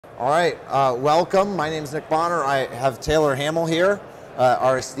All right, welcome. My name is Nick Bonner. I have Taylor Hamel here,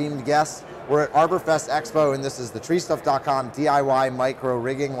 our esteemed guest. We're at ArborFest Expo, and this is the TreeStuff.com DIY Micro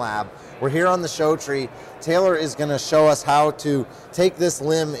Rigging Lab. We're here on the show tree. Taylor is going to show us how to take this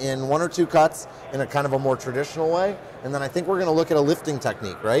limb in 1 or 2 cuts in a kind of a more traditional way, and then I think we're going to look at a lifting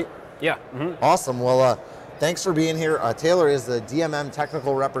technique, right? Yeah. Awesome. Well, thanks for being here. Taylor is the DMM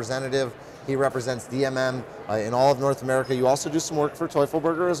technical representative. He represents DMM in all of North America. You also do some work for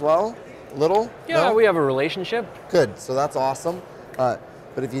Teufelberger as well? A little? Yeah, no? We have a relationship. Good, so that's awesome. But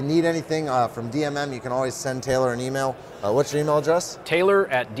if you need anything from DMM, you can always send Taylor an email. What's your email address?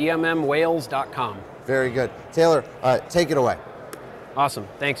 Taylor@dmmwales.com. Very good. Taylor, take it away. Awesome.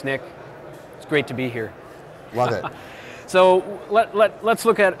 Thanks, Nick. It's great to be here. Love it. So let's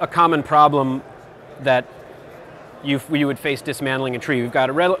look at a common problem that you would face dismantling a tree. We've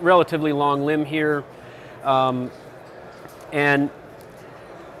got a relatively long limb here, and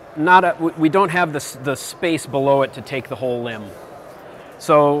we don't have the space below it to take the whole limb.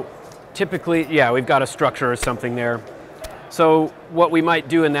 So typically, yeah, we've got a structure or something there. So what we might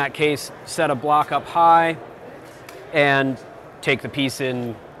do in that case, set a block up high and take the piece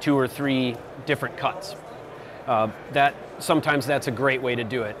in 2 or 3 different cuts. Sometimes that's a great way to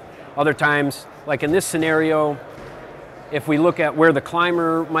do it. Other times, like in this scenario, if we look at where the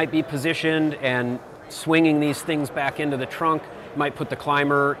climber might be positioned and swinging these things back into the trunk, might put the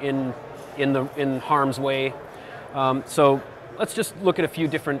climber in harm's way. So let's just look at a few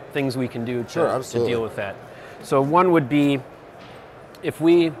different things we can do to deal with that. So one would be, if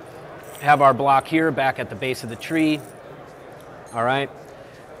we have our block here back at the base of the tree, all right,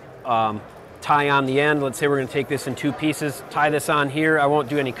 tie on the end. Let's say we're going to take this in 2 pieces, tie this on here. I won't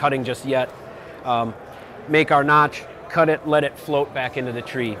do any cutting just yet. Make our notch, cut it, let it float back into the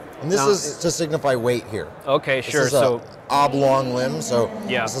tree. And this is to signify weight here. Okay, sure. This is an oblong limb, so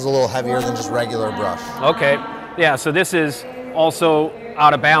yeah. This is a little heavier than just regular brush. Okay, yeah, so this is also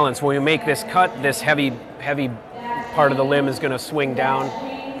out of balance. When we make this cut, this heavy part of the limb is going to swing down.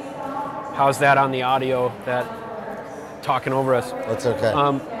 How's that on the audio, that talking over us? That's okay.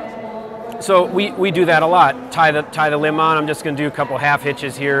 So we do that a lot. Tie the limb on. I'm just going to do a couple half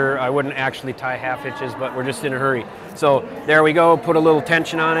hitches here. I wouldn't actually tie half hitches, but we're just in a hurry. So there we go. Put a little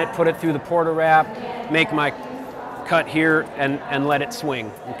tension on it. Put it through the porta wrap. Make my cut here and let it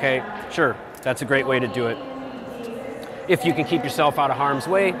swing. Okay, sure. That's a great way to do it. If you can keep yourself out of harm's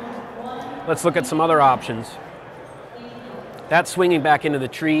way, let's look at some other options. That's swinging back into the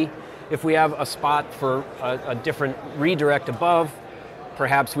tree. If we have a spot for a different redirect above,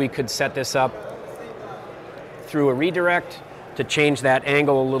 perhaps we could set this up through a redirect to change that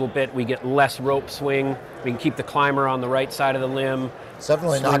angle a little bit. We get less rope swing. We can keep the climber on the right side of the limb. It's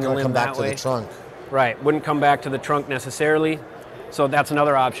definitely not going to come back to the trunk. Right, wouldn't come back to the trunk necessarily. So that's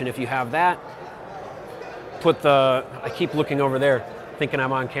another option. If you have that, I keep looking over there, thinking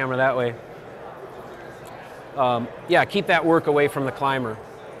I'm on camera that way. Yeah, keep that work away from the climber.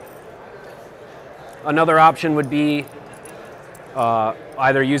 Another option would be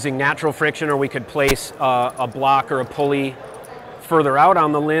either using natural friction, or we could place a block or a pulley further out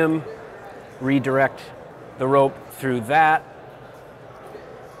on the limb, redirect the rope through that,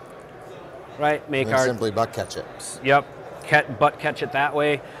 right? Simply butt catch it. Yep, butt catch it that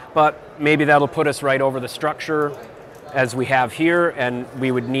way, but maybe that'll put us right over the structure as we have here, and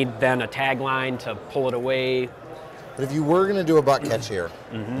we would need then a tag line to pull it away. But if you were going to do a butt catch here,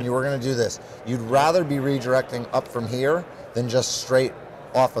 and you were going to do this, you'd rather be redirecting up from here than just straight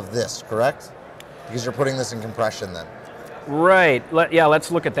off of this, correct? Because you're putting this in compression then. Right. Yeah, let's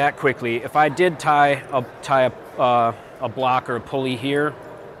look at that quickly. If I did tie a block or a pulley here,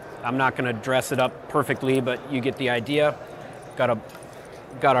 I'm not going to dress it up perfectly, but you get the idea. Got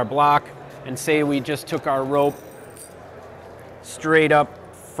our block, and say we just took our rope straight up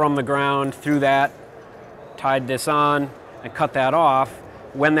from the ground through that, tied this on, and cut that off.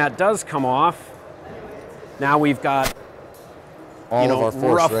 When that does come off, now we've got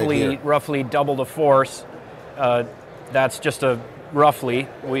roughly double the force. That's just roughly.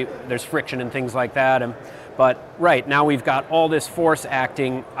 There's friction and things like that. But right now we've got all this force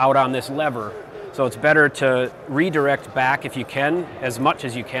acting out on this lever. So it's better to redirect back if you can, as much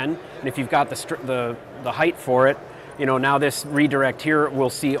as you can. And if you've got the height for it, now this redirect here will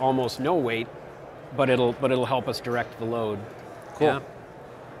see almost no weight, but it'll help us direct the load. Cool. Yeah?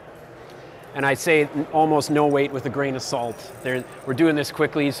 And I say almost no weight with a grain of salt. We're doing this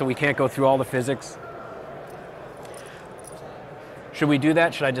quickly, so we can't go through all the physics. Should we do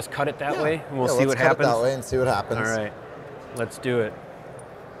that? Should I just cut it that way, and we'll see what happens? Let's cut it that way and see what happens. All right, let's do it.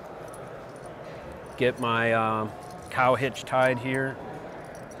 Get my cow hitch tied here.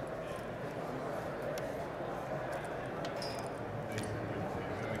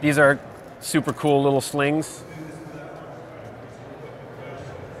 These are super cool little slings.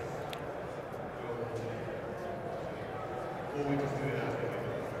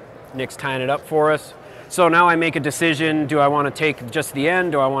 Nick's tying it up for us. So now I make a decision, do I want to take just the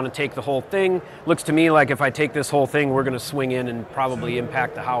end, do I want to take the whole thing? Looks to me like if I take this whole thing, we're going to swing in and probably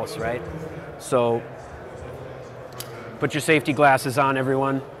impact the house, right? So put your safety glasses on,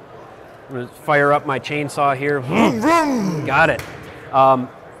 everyone. I'm going to fire up my chainsaw here. Got it.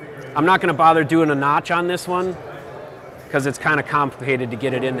 I'm not going to bother doing a notch on this one because it's kind of complicated to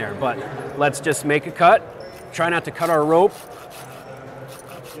get it in there, but let's just make a cut. Try not to cut our rope.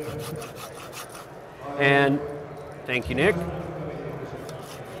 And thank you, Nick.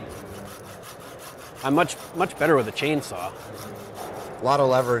 I'm much better with a chainsaw. A lot of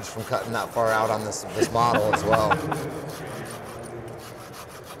leverage from cutting that far out on this model as well.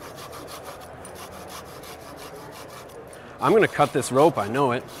 I'm going to cut this rope, I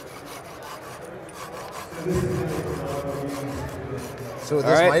know it. So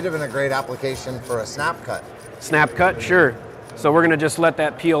this might have been a great application for a snap cut. Snap cut, sure. So we're going to just let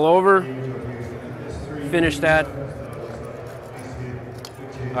that peel over. Finish that.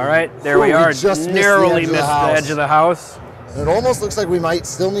 All right, there we are. Just narrowly missed the edge of the house. It almost looks like we might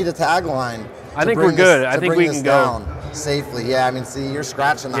still need a tagline. I think we're good. I think we can go safely. Yeah, I mean, see, you're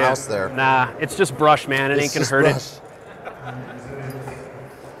scratching the house there. Nah, it's just brush, man. It ain't gonna hurt it.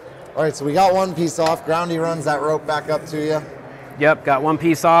 All right, so we got one piece off. Groundy runs that rope back up to you. Yep, got one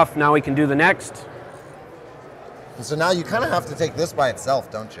piece off. Now we can do the next. And so now you kind of have to take this by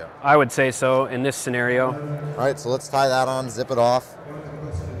itself, don't you? I would say so in this scenario. All right, so let's tie that on, zip it off.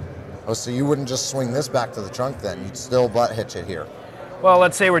 Oh, so you wouldn't just swing this back to the trunk then? You'd still butt hitch it here? Well,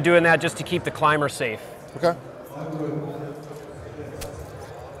 let's say we're doing that just to keep the climber safe. Okay.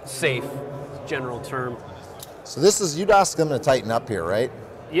 Safe, general term. So this is, you'd ask them to tighten up here, right?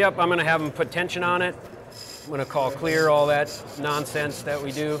 Yep, I'm gonna have them put tension on it. I'm gonna call clear all that nonsense that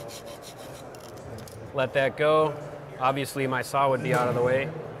we do. Let that go. Obviously my saw would be out of the way.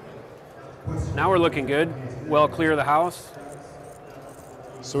 Now we're looking good. Well clear the house.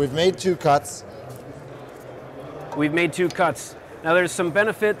 So we've made 2 cuts. We've made 2 cuts. Now there's some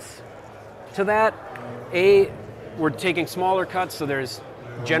benefits to that. A, we're taking smaller cuts, so there's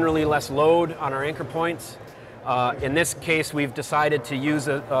generally less load on our anchor points. In this case, we've decided to use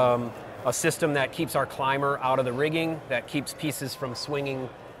a system that keeps our climber out of the rigging, that keeps pieces from swinging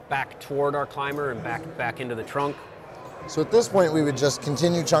back toward our climber and back into the trunk. So at this point, we would just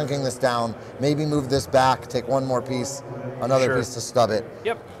continue chunking this down, maybe move this back, take one more piece, another piece to stub it.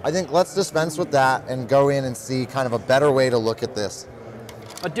 Yep. I think let's dispense with that and go in and see kind of a better way to look at this.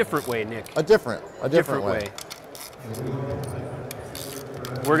 A different way, Nick. A different way.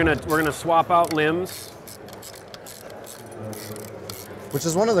 We're gonna swap out limbs. Which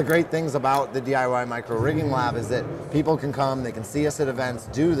is one of the great things about the DIY Micro Rigging Lab is that people can come, they can see us at events,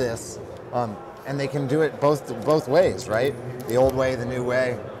 do this, and they can do it both ways, right? The old way, the new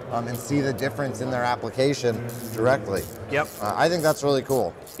way, and see the difference in their application directly. Yep. I think that's really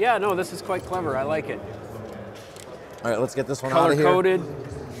cool. Yeah, no, this is quite clever. I like it. All right, let's get this one out of here. Color-coded.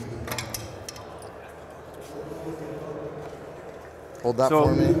 Hold that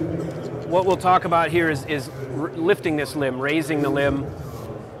for me. What we'll talk about here is lifting this limb, raising the limb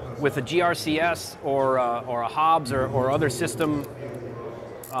with a GRCS or a Hobbs or other system.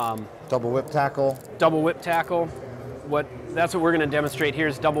 Double whip tackle. Double whip tackle. That's what we're going to demonstrate here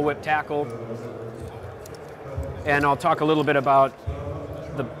is double whip tackle. And I'll talk a little bit about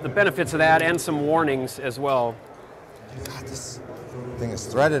the benefits of that and some warnings as well. God, this thing is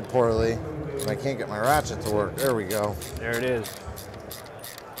threaded poorly, and I can't get my ratchet to work. There we go. There it is.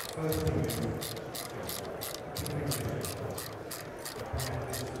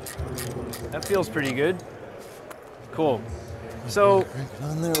 That feels pretty good. Cool. So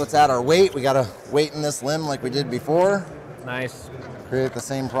on there, let's add our weight. We got to weight in this limb like we did before. Nice. Create the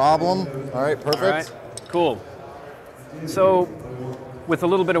same problem. All right, perfect. All right, cool. So with a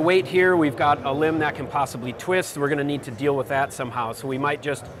little bit of weight here, we've got a limb that can possibly twist. We're going to need to deal with that somehow. So we might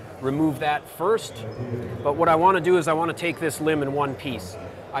just remove that first. But what I want to do is I want to take this limb in one piece.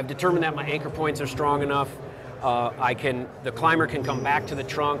 I've determined that my anchor points are strong enough. The climber can come back to the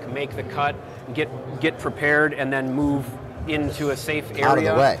trunk, make the cut, get prepared, and then move into a safe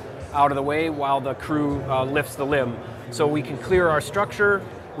area. Out of the way while the crew lifts the limb. So we can clear our structure,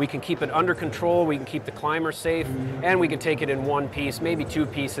 we can keep it under control, we can keep the climber safe, and we can take it in one piece, maybe 2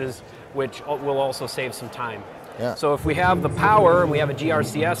 pieces, which will also save some time. Yeah. So if we have the power and we have a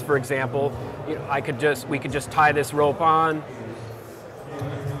GRCS, for example, we could just tie this rope on,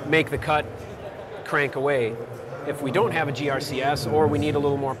 make the cut, crank away. if we don't have a GRCS or we need a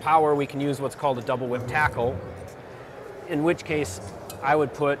little more power, we can use what's called a double whip tackle, in which case I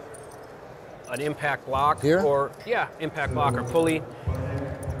would put an impact block here? Or, yeah, impact block or pulley.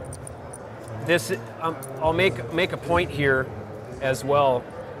 This, I'll make a point here as well.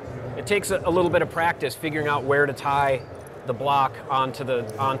 It takes a little bit of practice figuring out where to tie the block onto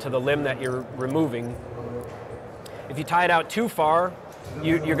the limb that you're removing. If you tie it out too far,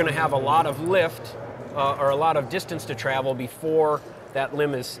 you're going to have a lot of lift or a lot of distance to travel before that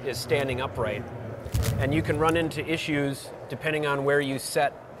limb is standing upright. And you can run into issues depending on where you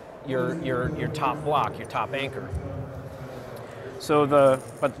set your top block, your top anchor. So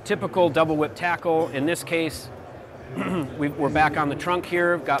but the typical double whip tackle, in this case, we're back on the trunk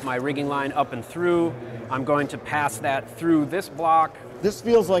here, got my rigging line up and through. I'm going to pass that through this block. This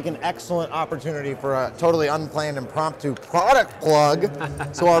feels like an excellent opportunity for a totally unplanned impromptu product plug.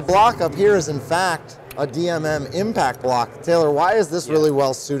 So our block up here is in fact a Dmm Impact Block. Taylor, why is this really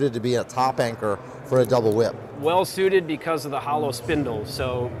well suited to be a top anchor for a double whip? Well suited because of the hollow spindle.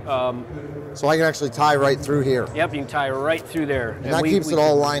 So so I can actually tie right through here. Yep, you can tie right through there. And that keeps it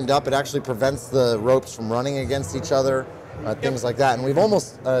all lined up. It actually prevents the ropes from running against each other, things like that. And we've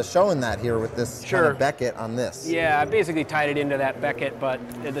almost shown that here with this kind of becket on this. Yeah, I basically tied it into that becket, but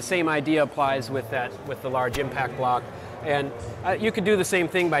the same idea applies with the large impact block. And you could do the same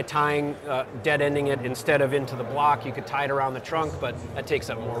thing by tying, dead ending it instead of into the block. You could tie it around the trunk, but that takes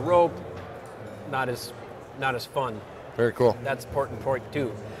up more rope. Not as fun. Very cool. That's important point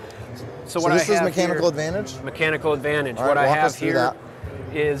too. So what this is mechanical advantage? Mechanical advantage. All right, what I have us through here that.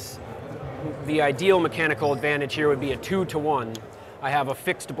 is the ideal mechanical advantage here would be a 2-to-1. I have a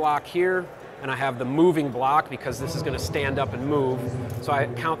fixed block here, and I have the moving block because this is going to stand up and move. So I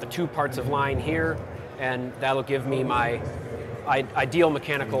count the 2 parts of line here, and that'll give me my ideal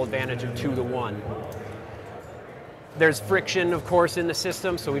mechanical advantage of 2-to-1. There's friction, of course, in the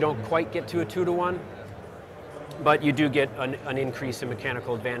system, so we don't quite get to a 2-to-1, but you do get an increase in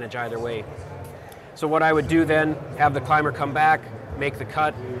mechanical advantage either way. So what I would do then, have the climber come back, make the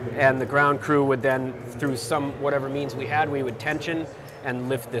cut, and the ground crew would then, through whatever means we had, we would tension and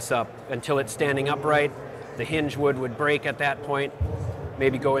lift this up until it's standing upright. The hinge would break at that point,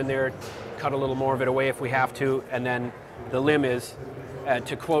 maybe go in there, cut a little more of it away if we have to, and then the limb is,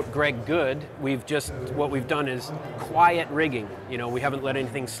 to quote Greg Good, what we've done is quiet rigging. You know, we haven't let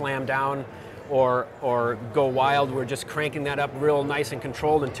anything slam down or go wild. We're just cranking that up real nice and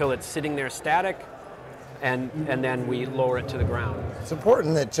controlled until it's sitting there static, and then we lower it to the ground. It's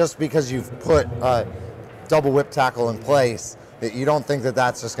important that just because you've put a double whip tackle in place, that you don't think that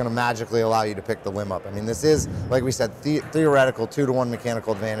that's just going to magically allow you to pick the limb up. I mean, this is, like we said, theoretical 2-to-1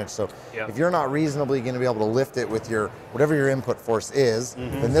 mechanical advantage. So if you're not reasonably going to be able to lift it with whatever your input force is,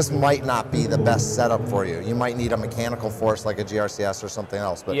 then this might not be the best setup for you. You might need a mechanical force like a GRCS or something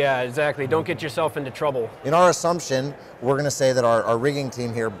else. But yeah, exactly. Don't get yourself into trouble. In our assumption, we're going to say that our rigging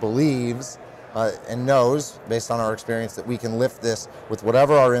team here believes and knows, based on our experience, that we can lift this with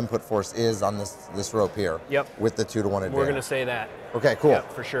whatever our input force is on this rope here. Yep. With the 2-to-1 advantage. We're going to say that. Okay, cool.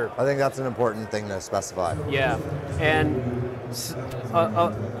 Yep, for sure. I think that's an important thing to specify. Yeah, and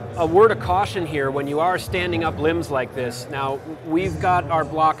a word of caution here, when you are standing up limbs like this, now we've got our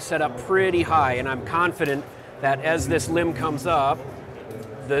block set up pretty high, and I'm confident that as this limb comes up,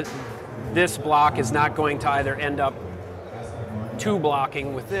 this block is not going to either end up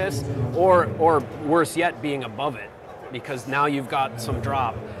blocking with this, or worse yet, being above it, because now you've got some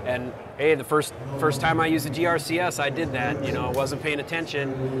drop. And hey, the first time I used a GRCS, I did that. You know, I wasn't paying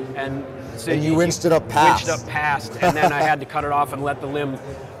attention, and so you winched it up past. Winched up past, and then I had to cut it off and let the limb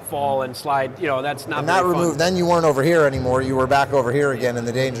fall and slide. You know, that's not. And that removed. Then you weren't over here anymore. You were back over here again in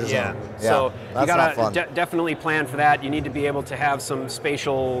the danger zone. Yeah. Yeah. So that's you gotta not fun. Definitely plan for that. You need to be able to have some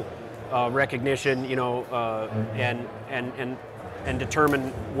spatial recognition. You know, and determine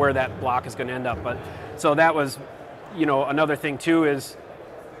where that block is going to end up. But so that was, you know, another thing too is,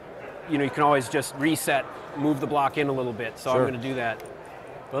 you know, you can always just reset, move the block in a little bit. So I'm going to do that.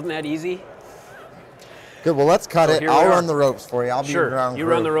 Wasn't that easy? Good. Well, let's cut it. I'll run the ropes for you. I'll be your ground crew. You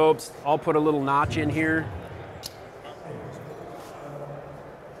run the ropes. I'll put a little notch in here.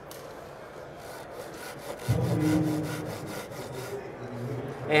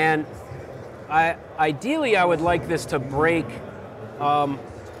 And ideally, I would like this to break.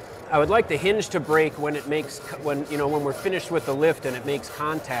 I would like the hinge to break when when we're finished with the lift and it makes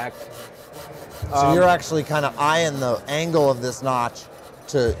contact. So you're actually kind of eyeing the angle of this notch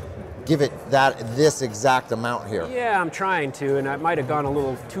to give it this exact amount here. Yeah, I'm trying to, and I might have gone a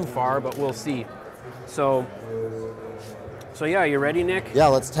little too far, but we'll see. So So yeah, you ready, Nick? Yeah,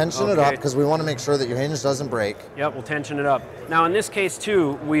 let's tension it up Okay. because we want to make sure that your hinge doesn't break. Yep, we'll tension it up. Now in this case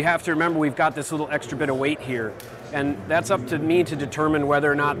too, we have to remember we've got this little extra bit of weight here. And that's up to me to determine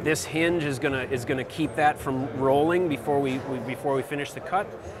whether or not this hinge is gonna keep that from rolling before we finish the cut.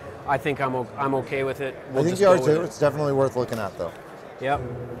 I think I'm okay with it. I think you are too. It's definitely worth looking at though. Yep.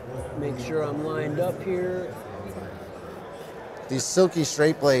 Make sure I'm lined up here. These silky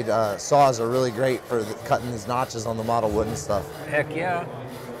straight blade saws are really great for cutting these notches on the model wood and stuff. Heck yeah.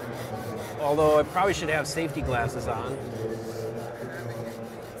 Although I probably should have safety glasses on.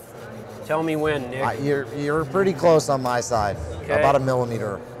 Tell me when, Nick. You're pretty close on my side. Okay. About 1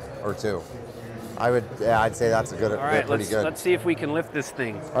 millimeter or 2. I'd say that's a good. All right, pretty good. let's see if we can lift this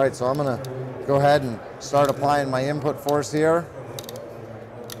thing. All right, so I'm gonna go ahead and start applying my input force here.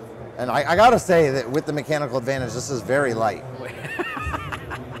 And I gotta say that with the mechanical advantage, this is very light.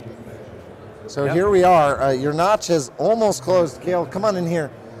 So Yep. here we are. Your notch is almost closed. Cale, come on in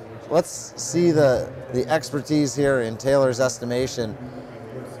here. Let's see the expertise here in Taylor's estimation.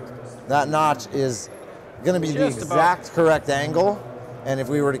 That notch is going to be the exact correct angle, and if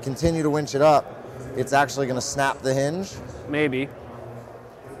we were to continue to winch it up, it's actually going to snap the hinge. Maybe.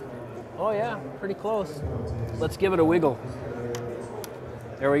 Oh yeah, pretty close. Let's give it a wiggle.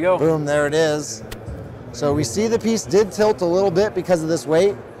 There we go. Boom, there it is. So we see the piece did tilt a little bit because of this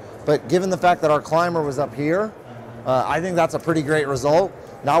weight, but given the fact that our climber was up here, I think that's a pretty great result.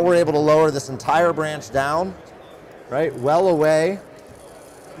 Now we're able to lower this entire branch down, right, well away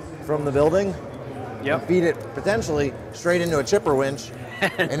from the building. Yep. Feed it potentially straight into a chipper winch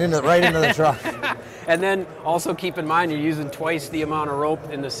and right into the truck. And then also keep in mind you're using twice the amount of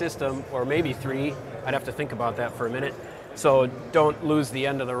rope in the system, or maybe 3. I'd have to think about that for a minute. So don't lose the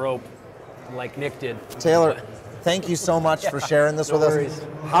end of the rope like Nick did. Taylor, thank you so much for sharing this with worries. us.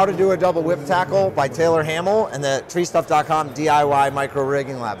 How to Do a Double Whip Tackle by Taylor Hamel and the TreeStuff.com DIY Micro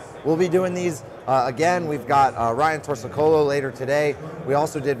Rigging Lab. We'll be doing these again. We've got Ryan Torsicolo later today. We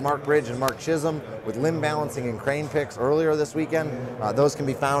also did Mark Bridge and Mark Chisholm with limb balancing and crane picks earlier this weekend. Those can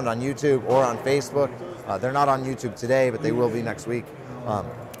be found on YouTube or on Facebook. They're not on YouTube today, but they will be next week.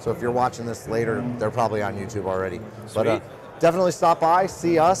 So if you're watching this later, they're probably on YouTube already. Sweet. But definitely stop by,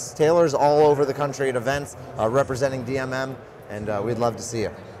 see us. Taylor's all over the country at events representing DMM, and we'd love to see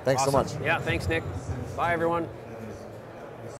you. Thanks so much. Yeah, thanks, Nick. Bye, everyone.